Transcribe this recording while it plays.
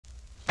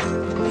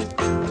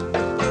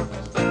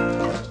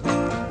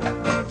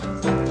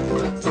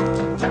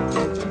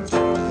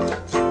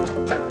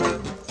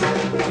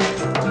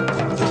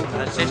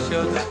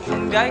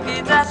Gay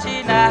kita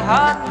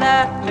sinahon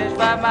na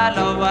Despa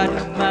malawan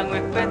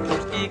Umangwe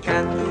Kuentos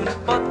ikan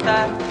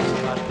pota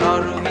Mas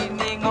noru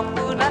hiningok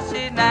puna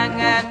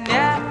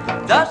sinangannya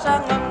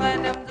Dosang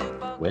nganam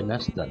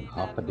Buenas dan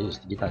Håfa days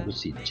kita tu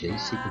si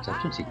JC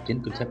Concepcion, si Kin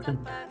Concepcion.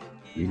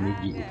 Ini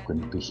di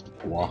Kuentos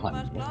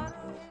Guåhan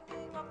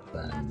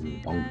dan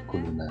ang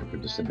kuluna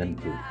produsen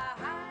tu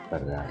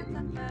para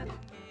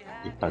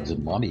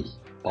ipazumami,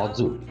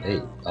 pazu,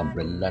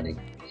 umbrella ni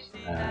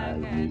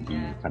di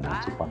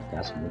Fanachu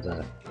podcast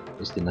muda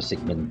istina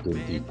segmen tu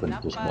di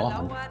Kuentos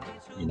Guåhan.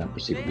 Ina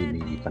posible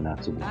ni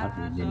Fanachu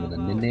Guåhan ni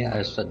nene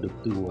asa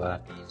tu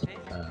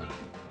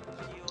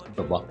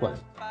babakwa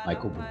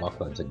Michael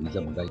babakwa sa giza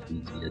mga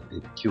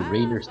the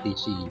curator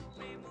station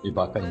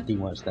Biba ka hindi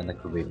mo sa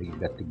curator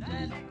gatig di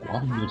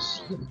Guam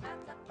Museum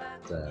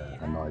sa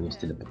yung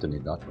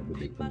oportunidad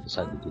magbibig kung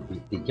sa di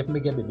kaya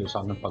may gabi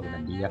sangan pag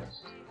nandiya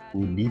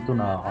dito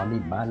na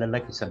ani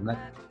malalaki sa nag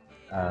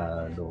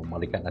lo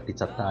malikan natin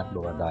sa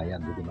lo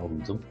adayan do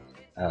ginawin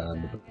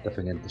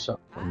nagtafangan to sa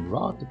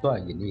rato to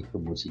ini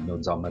kumusin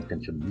no zaman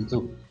tension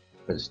dito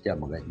pero siya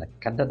mga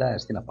nakadada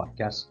sa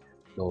podcast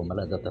lo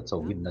malada sa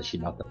win na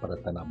sinata para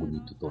tanabo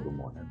nito todo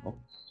mo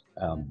no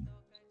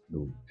no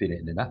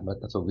fine na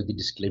mata sa win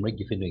disclaimer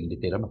gifino yung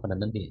litera na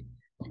pananan ni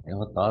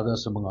yung tada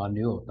sa mga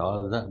anyo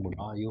tada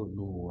muna yo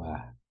no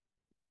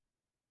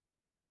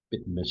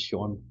pit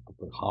mission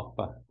per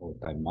Håfa o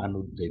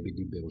taimano David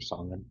di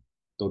berusangan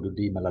todo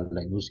di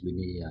malalay nus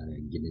gini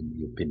ginin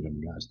opinion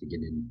na asti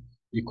ginin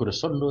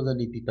ikorason no na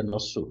ni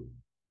titanoso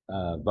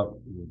but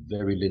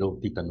very little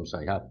titanos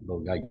I have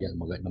no gaya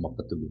mga na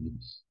mapatulungan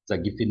sa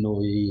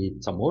gifino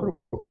Chamorro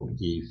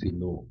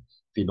gifino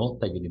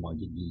finota gini mga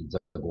gini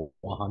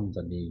zagohan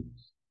sa ni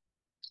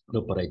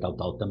no para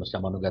itaw-taw ta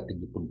masya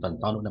manugating ipuntan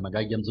tano na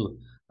magagyan so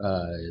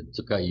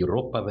sa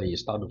Europa và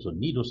Estados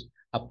Unidos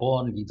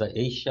Japon giza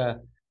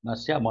Asia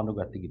masya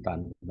manugating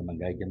itan na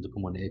magagyan so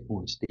kumuna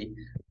kung stay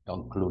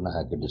ang kluna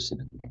agad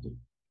sila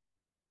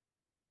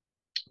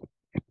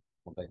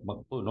okay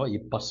magpuno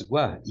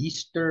ipasgwa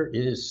Easter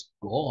is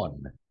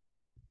gone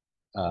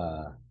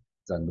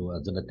sa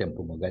na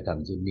tempo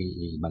magagyan so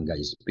ni mangga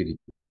espiritu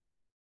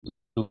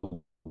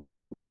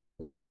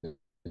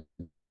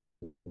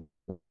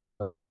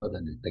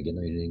dan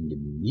tagano yung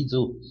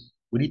mizo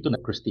unito na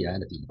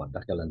Christianity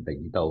padakalan tayo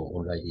itaw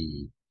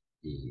oray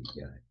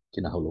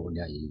kinahuluan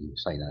niya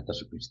sa inata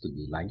sa Kristo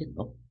di langit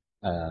no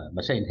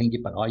masya hindi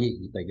pa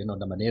ay tagano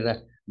na manera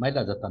may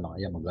data na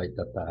ay mga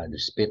itata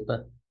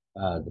respeta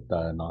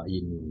data na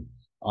in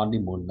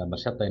animal na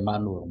masya tayo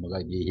mano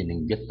mga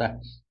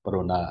hininggita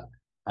pero na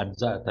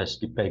adza ta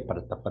stipay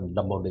para tapan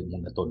lamol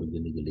ng natulog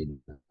din gilin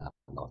na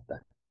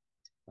nota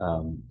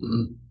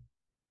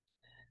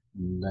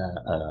na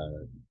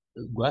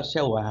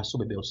Guasya wa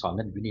subebe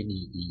usangan gini ni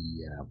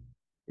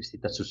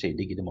istita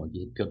sucede gini mo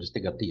di pio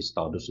destegati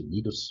Estados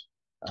Unidos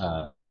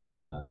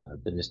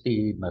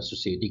denesti ma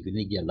sucede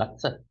gini gia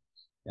latsa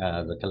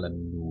kalan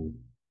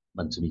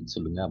mansumit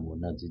sulunga mo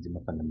na di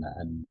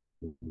mapananaan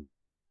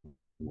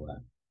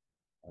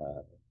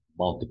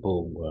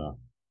multiple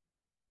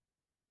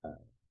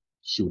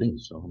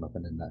shootings so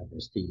mapananaan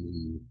desti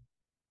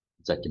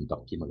sa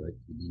Kentucky mga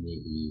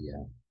gini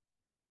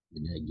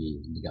ini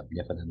nigap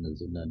niya pananaan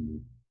zunan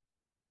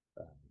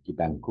di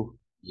bangku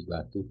di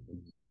batu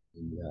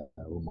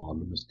rumah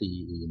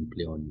mesti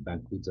empleo di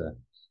bangku za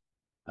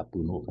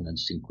apuno kanan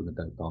singku na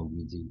tang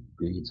di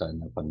gui za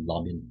na pan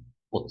lamin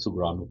pot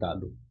sugrano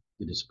talo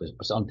jadi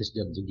pas antes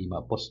dia jadi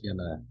ma pos dia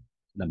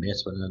na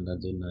mes pa na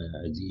zona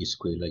di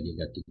eskwela gi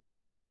gati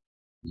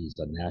di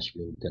sa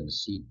Nashville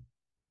Tennessee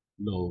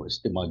lo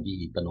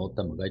estimagi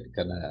tanota magait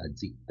kana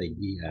zik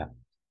tagi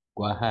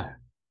Guaha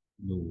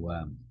no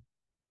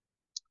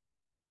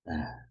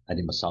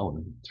animasaw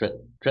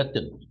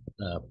threaten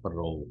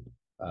pero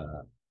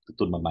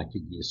tutun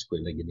mamaki di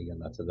eskwela gini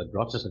nga sa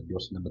gracias a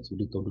Dios na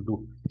matsulit todo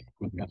do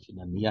kung na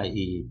niya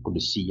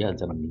polisiya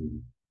sa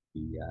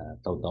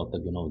taw-taw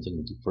tagano sa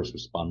first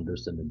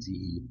responders and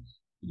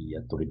the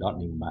autoridad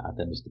ni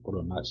maatan is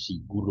pero na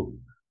siguro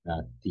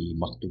na ti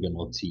maktugan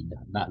o si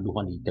na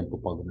luhan ni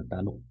tempo pag na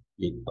tano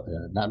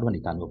na luhan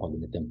ni tano pag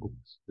na tempo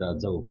da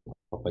zaw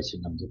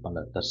papaisin nam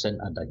pala tasen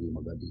adagi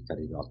magadi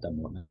karirata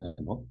mo na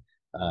no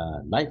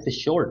life is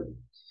short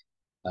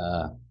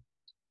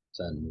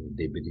san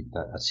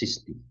debilita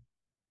assisti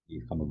i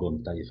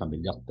famagonta i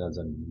familyata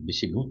san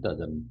bisinuta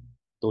san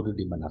todo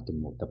di manatong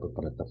mo tapos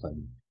para tafan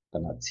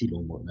tanat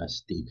silong mo na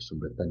state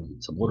sumbertan i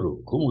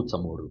Chamorro kumut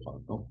Chamorro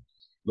no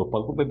lo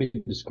pag ko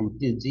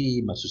diskuti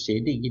di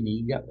masusede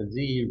gini ga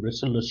di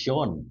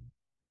resolution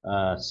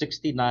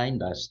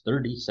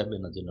 69-37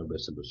 na general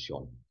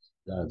resolution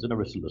the general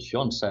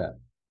resolution sa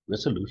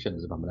resolution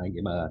sa pamalang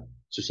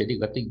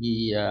susede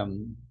gatigi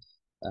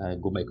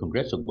gumay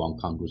kongreso Guam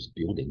Congress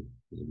building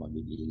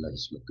magiging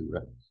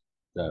legislatura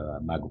the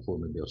magufo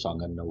na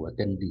usangan na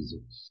attendees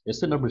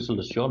esta na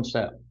resolution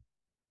sa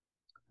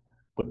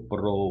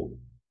pero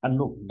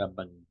ano na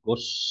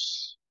bangos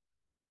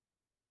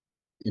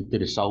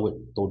interesado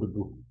todo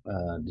do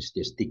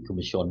deste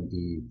commission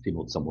di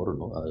Fino Chamoru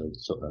no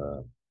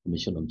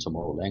Commission on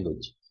Chamoru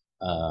Language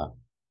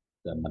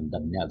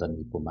mandannya dan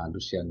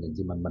pemanusiaan dan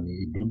zaman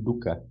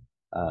maniduduka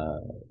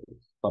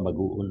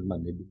pamaguun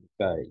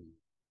maniduduka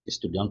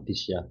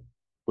estudiantes ya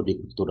pudi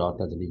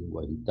kulturata de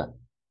lingua ita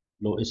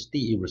lo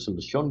esti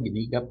resolution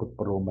gini ka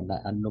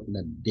peromana anok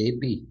na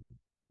debi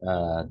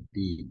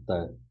di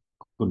ta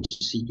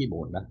konsigi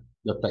mona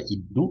lo ta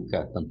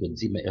iduka tanto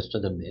zi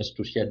maestro dan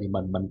maestro siya di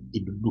man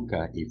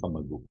iduduka i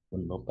pamaguun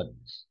no pat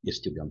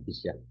estudiantes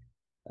ya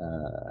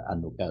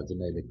ano ka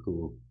zanay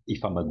ko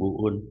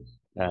ifamaguun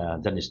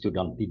dan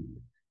estudiante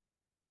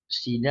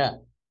sina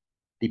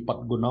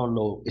tipat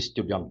gunalo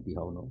estudiante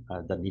hau no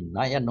dan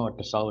inaya no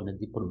atasau na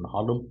di pun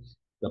halum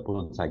da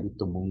pun sagi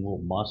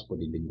tumungo mas po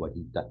di lingua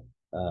hita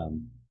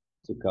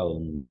so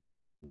kaun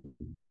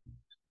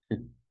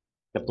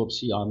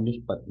 14 anos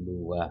pat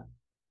no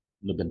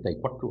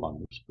 94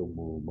 anos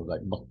como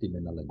mga nokti na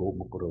nalago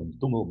mo karon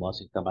tungo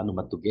mas tamano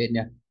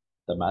matugenya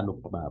tamano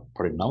pa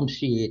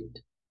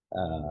pronunciate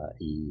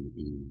i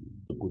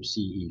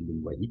kursi i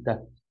lingua hita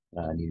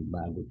ni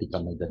maaguti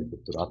ka na dari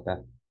kulturata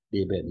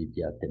debe di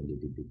tiaten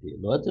di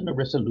lo na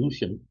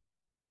resolution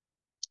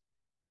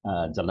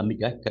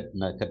jalamiga kat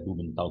na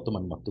kadumin tau to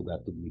man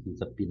matuga tu mi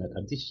sa pinat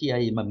anti siya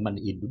man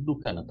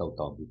iduluka na tau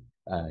tau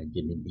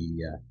ginin i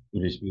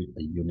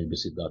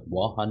Universidad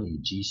Guåhan i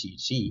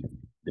GCC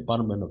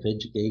Department of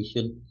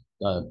Education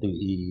to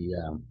i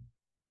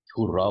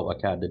Hurrah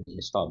Academy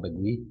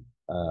Stabagwi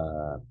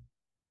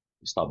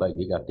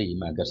Stabagwi gati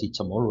magasi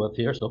Chamorro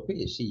Affairs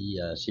okay si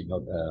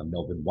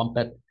Melvin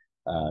Wampet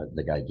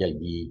nagagay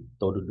di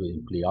todo do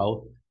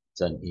empleado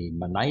dan i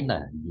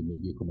manayna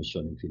gini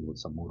komisyon ng Fino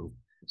Chamoru.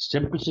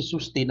 Siyempre si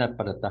sustina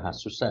para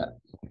tahasusa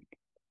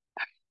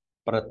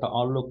para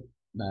taalok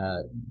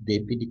na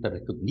debi di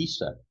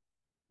rekognisa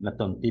na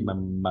tonti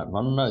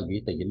manana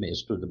gita gi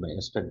maestro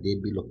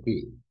debi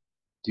loki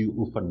ti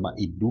ufan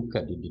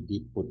maiduka di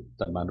put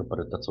tamano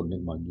para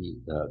tatsoning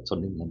magi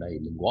tsoning munay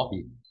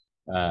lingwahi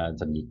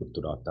sa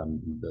kulturatan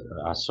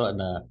aso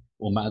na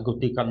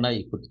umaguti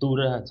kanay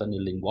kultura sa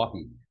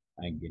lingwahi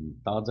agin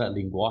taza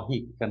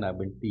lingwahi kana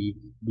benti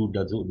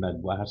dudazu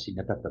nagwahasi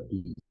na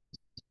tatapi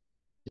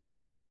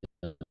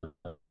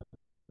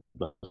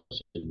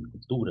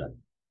kultura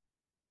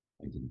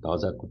agin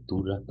taza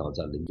kultura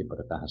taza lingki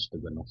para tahas to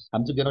gano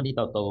am to gano di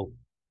tato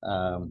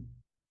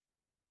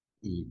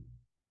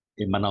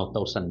i manaw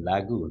tausan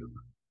lagu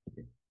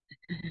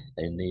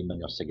ini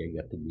menyelesaikan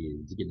gati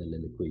di jika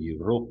ko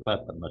Europa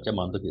macam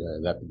mana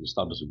gati di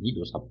Estados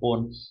Unidos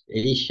Japon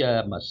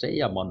Asia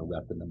masaya manu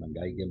gati na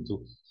manggaigan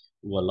tu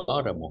wala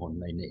ra mohon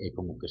na ini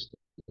ekonomis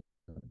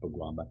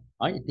programa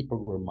ay ti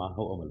programa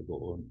ho ang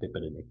malagoon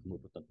paper na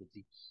ekonomi tanto si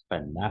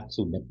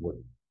Fanachu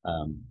network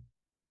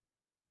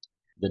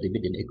dadi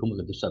bidin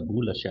ekonomi to sa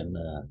bula siya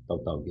na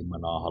taw-taw gi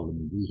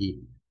manahalumbihi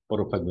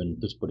pero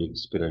pagwentus por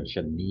experience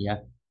niya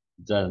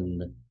dan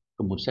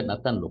kemudian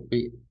atan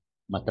lopi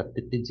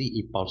matatitiji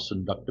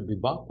ipalsun Dr.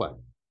 Biba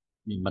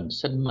ni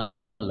mansen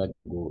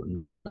malago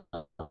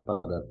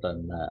para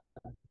na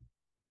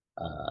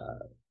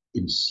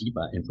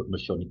insiba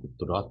information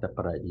kultural ta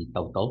para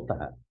itaw-taw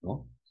ta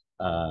no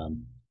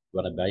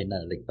barangay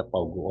na lekta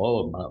pau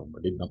go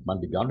man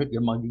digamit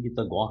yung mga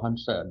kita gohan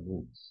sa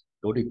no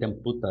dori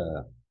tempo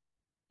ta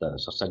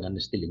sasangan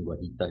esti lingua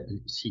hita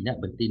sina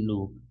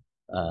bentino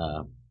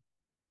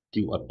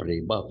tiu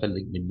apreba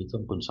felik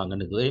minimizon kunsangan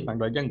itu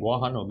manggayang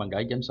gohan o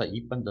manggayang sa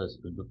ipan da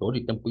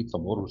dori tempo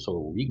Chamorro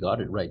so we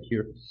got it right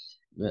here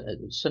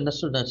sana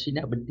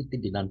sina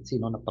bentiti dinansi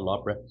no na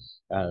palabra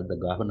da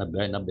gahon na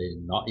bay na be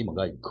na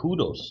imagay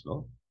kudos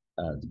no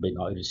be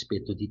na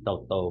respeto di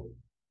tau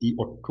di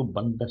otto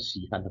banda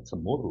sihan at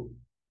Chamorro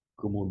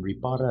kumun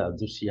ripara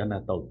adu sihan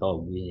at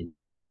tau ni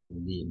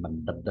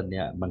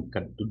mandadanya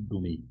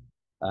mangkadudumi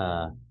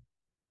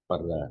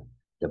para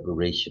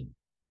liberation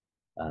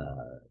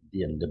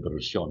dian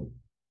liberation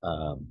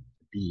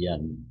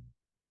dian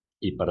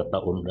para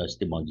taon na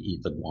estimagi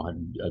itagwahan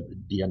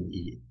dian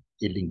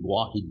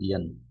ilingwahi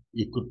dian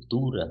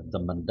kultura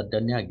zaman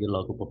dadanya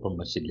gila ko pa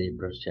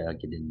masilebra siya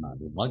kinin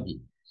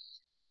magi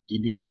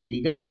ini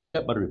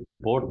ba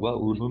report wa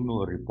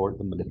uno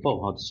report na malipaw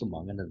ha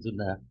sumangan na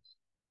zuna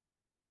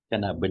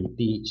kana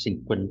 50%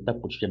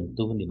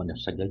 ni mana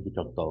sagal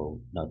kita tahu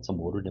na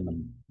Chamorro ni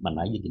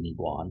manay gini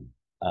kuan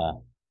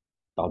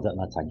tahu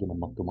na saja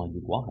mamakto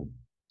magi kuan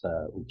sa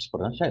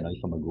experience na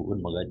isa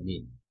maguun magad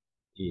ni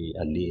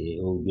ali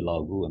o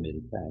gilago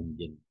Amerika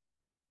angin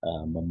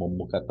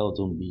mamamukataw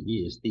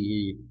zombie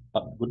esti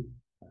patbud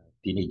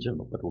teenager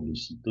no pero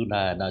situ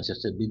na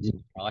sa bidin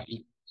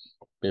ay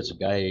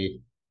pesgay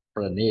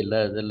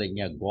pranela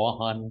dalanya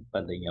gohan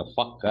padanya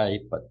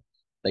fakai pat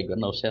tayo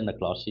na siya na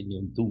klase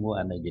yung tungo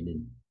ana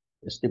ginin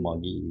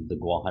estimagi the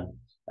gohan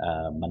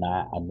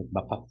mana an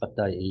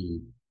mapapatay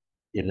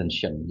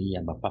irensyon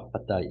niya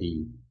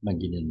mapapatay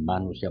manginin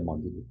manu siya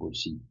manginin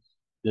kursi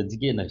dan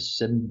na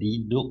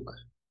sendiduk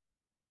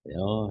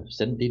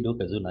sentido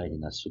kaso na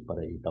hinasu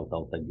para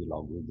itaw-taw tagi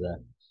lagu da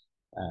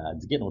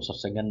jigin usah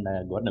sangan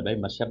na gua na bay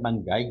masya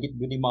manggagit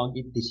guni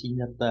magit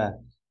tisinya ta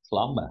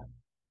selama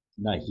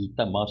na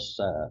hita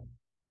mas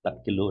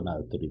tatkilo na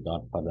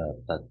otoridad para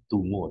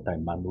tungo tayo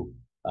manu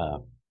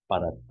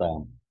para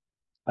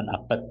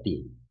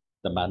panapati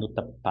tayo manu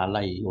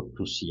palay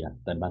otrusia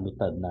tayo manu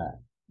na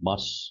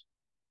mas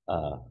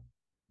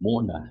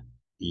muna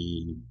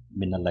i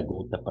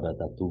minalagota para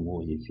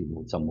tungo i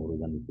Fino Chamoru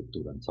dan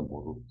kulturan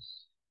Chamorro.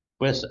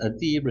 Pues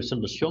di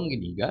resolution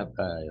gini ga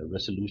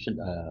resolution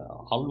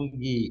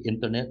halungi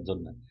internet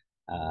zona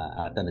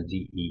ata na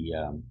di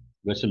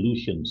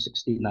resolution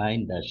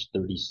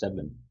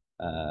 69-37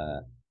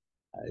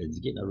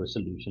 it's a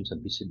resolution sa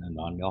bisin na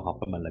nanyo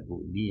hapa malago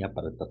niya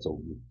para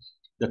tatsogi.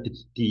 That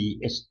it's the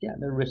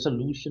estiana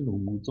resolution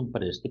umutong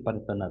para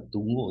na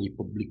tungo i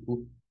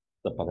publiko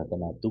para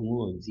na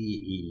tungo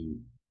i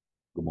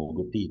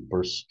gumuguti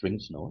purse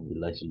strings no i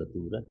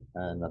legislatura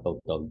na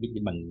tawag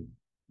di man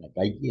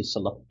nakaigi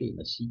sa lapi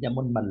na siya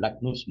mon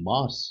malaknos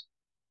mas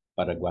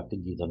para gwate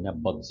dito niya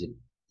budget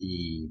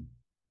i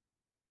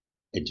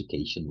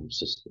educational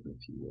system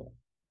if you will.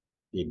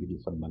 Debili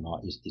fan mana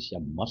isti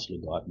siya mas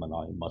lugar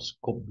mana mas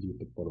kobli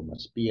pero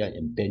mas pia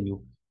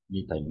empenyo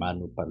ni tayo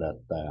mano para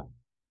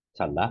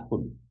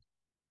talakon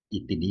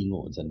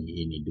itiningo sa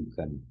ni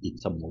inidukan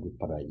itsamoro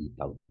para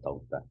itaw-taw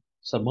ta.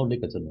 Sa muli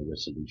ka sa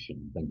resolution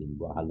dangin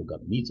ba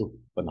halugat nito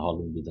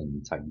panhalong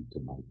bilang tagi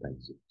tumatay.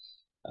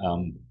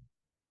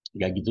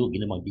 Gagito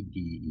ginamang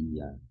gigi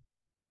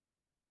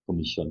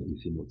komisyon i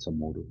Fino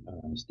Chamoru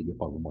stige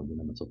pa gumawa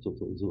naman sa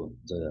tutuzo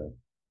sa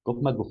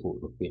kung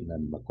magufuro na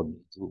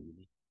makonito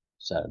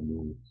sa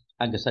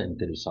hanggang sa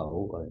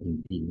interesado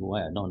hindi mo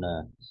ano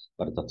na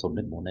para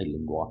tatsunin mo na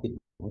lingwahe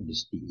no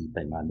disti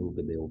itay manu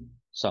video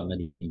sa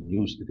ngani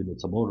news di Fino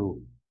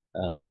Chamoru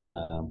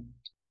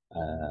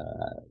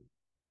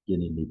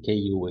yun ni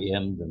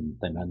KUAM dan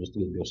tay manu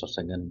studio sa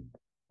sangan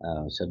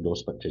sa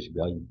dos patres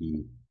biay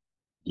di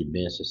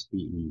meses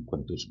di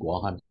Kuentos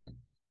Guåhan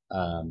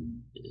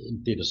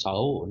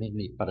interesado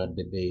ni para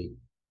debe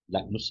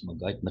lagnos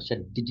magait masya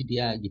di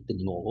dia gitu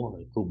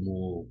ngo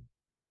kumu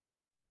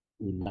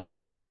una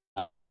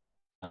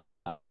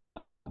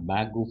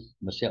bago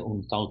masya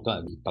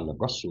taon di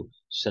palabraso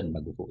sen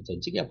magufo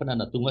sige apa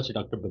na natunga si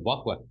Dr.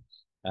 Bebakwa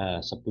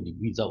sa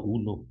puligwiza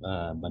uno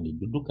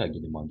maniduduka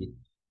gini mangit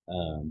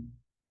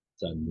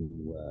sa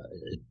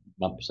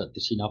mapsa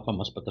tisinafa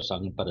mas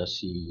patasangin para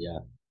si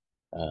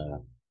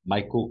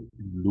Michael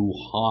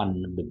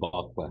Luhan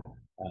Bebakwa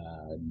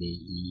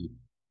ni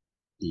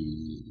di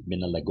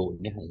minalago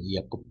niya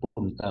iya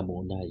pupunta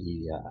muna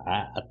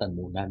aatan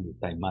muna ni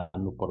tayo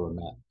manu pero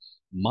na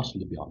mas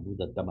lebih ano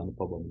dan tayo manu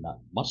pa na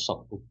mas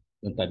sapo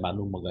ng tayo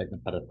manu magayad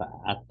ng para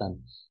taatan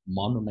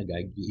manu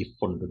nagagi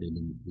ifondo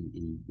din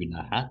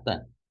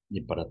binahata ni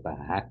para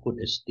tahakot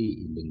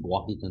esti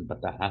lingwahe ng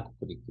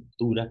patahakot ni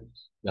kultura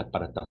na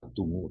para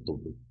tatungo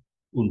todo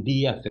un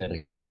día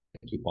fer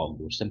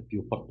equipago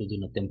sempre parte de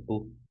un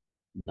tempo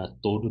na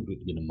todo do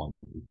ginamang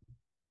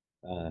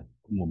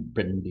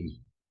comprende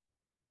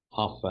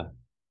Håfa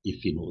i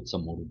Fino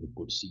Chamoru de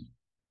kursi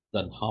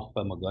dan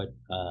Håfa magad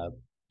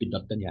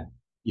pinagtan niya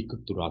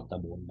ikulturata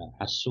mo na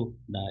aso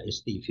na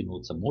esti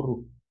Fino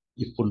Chamoru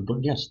ifundo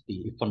niya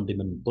esti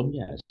fundamento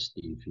niya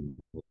esti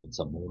Fino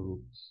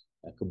Chamoru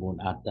kemudian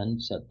atan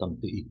sa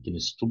tanto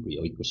ikinestubri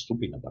o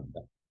ikustubi na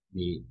banda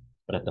ni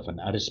paratafan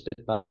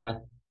arespeta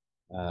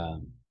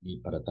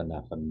ni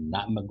paratafan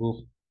na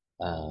maguf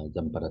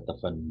dan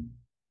paratafan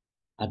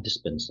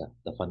adispensa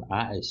tafan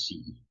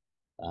ASC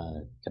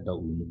kada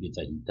uno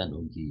gizahitan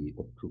o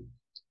gi-opru.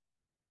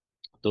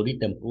 Tori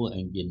tempo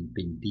ang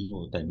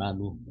ginpintino tayo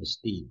manu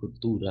esti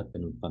kultura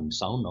penupang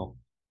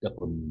sauno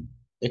kapon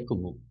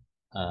ekomo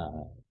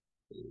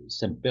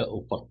sempre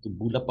o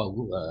partubula pa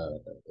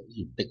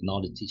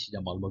technology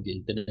siya malmog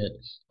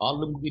internet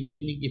halum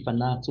gigi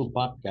Fanachu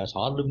podcast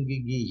halum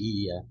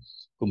gigi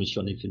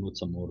komisyon ni Fino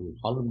Chamoru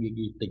halum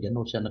gigi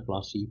tegano siya na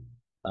klase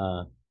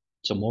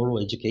Chamorro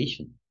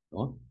education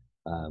no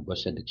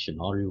basta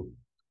dictionary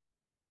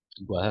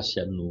gua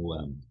siya no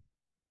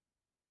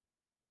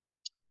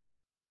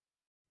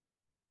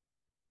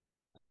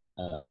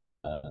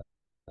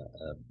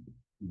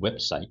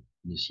website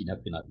ni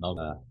sinabi na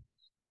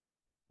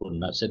kung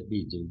nasa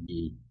video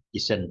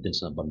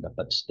i-sentence na banda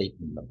at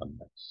statement na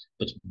banda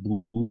tapos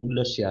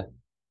bula siya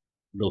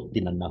lo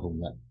tinanaho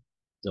nga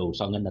so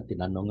sangan na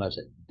tinanaho nga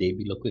sa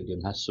Debbie lo ko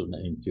yung haso na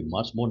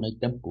mas mo na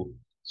tempo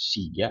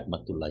siya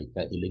matulay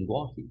ka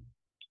ilingwahe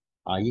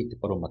ayit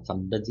pero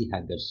matsanda di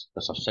hagas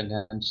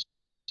kasasangan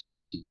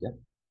siya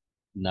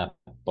na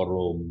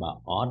pero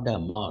maada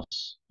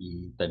mas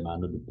i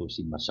taymano po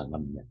si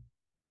masangam niya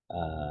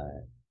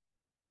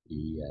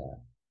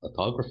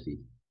photography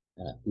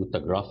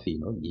photography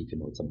no ni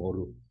Fino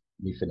Chamoru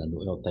ni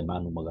Fino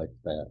taymano mga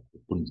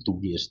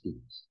puntugi esti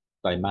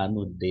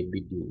taymano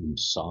David yung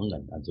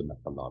sangan azo na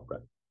palabra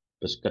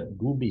pues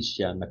kadumi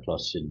siya na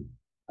klasin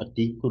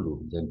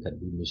artikulo dan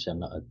kadumi siya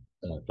na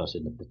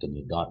klasin na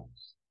oportunidad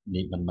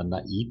ni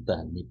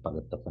mananaita ni para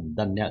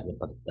tapandan niya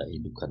para ta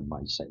edukan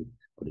mai sa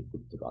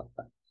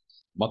kulturata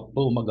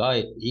magpo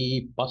magay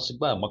i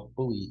Pascua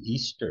magpo i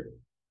Easter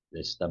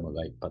Desta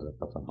magay para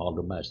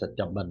tapanhalo ma sa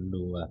taman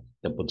no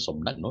tempon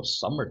somnag no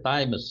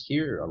summertime is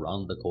here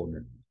around the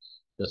corner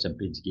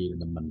Sempinski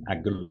naman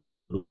agul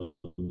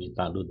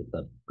Mina'Tulu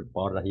tetap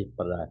prepara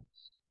para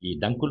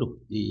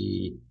idangkulo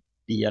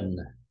tian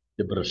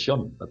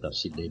debersion pada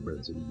si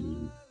debersion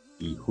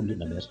di huli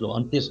na meslo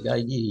antes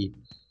gay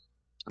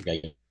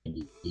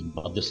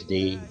Mother's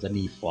Day dan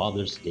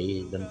Father's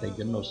Day dan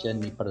tayo no siya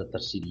ni para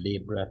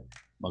tersilebra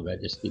mga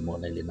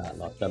testimony na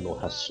lo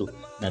hasu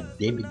na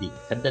debidi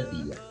kada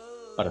dia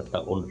para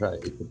ta honra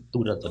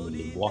ikultura ta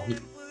lingwahe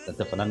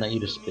ta fanana i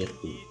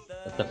respeto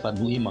ta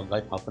fanui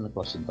mga papa na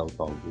to sintaw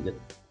bigat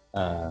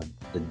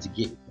dan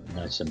jige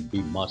na sambi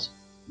mas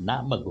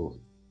na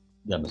mago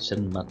dan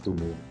sen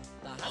matumu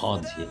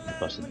hans hit na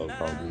to sintaw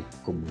di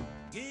kum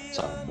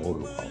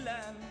Chamorro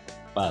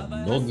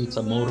Panogi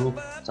Chamorro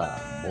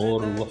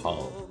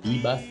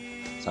Biba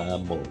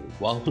Chamorro.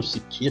 Wow, si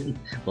Kin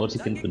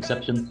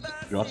Concepcion,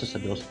 gracias a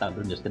Dios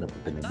también es que la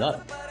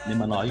oportunidad. Ni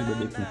manayo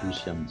de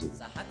conclusión.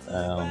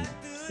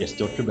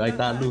 Esto es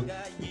Mina'Tulu.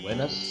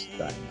 Buenas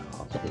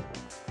tardes.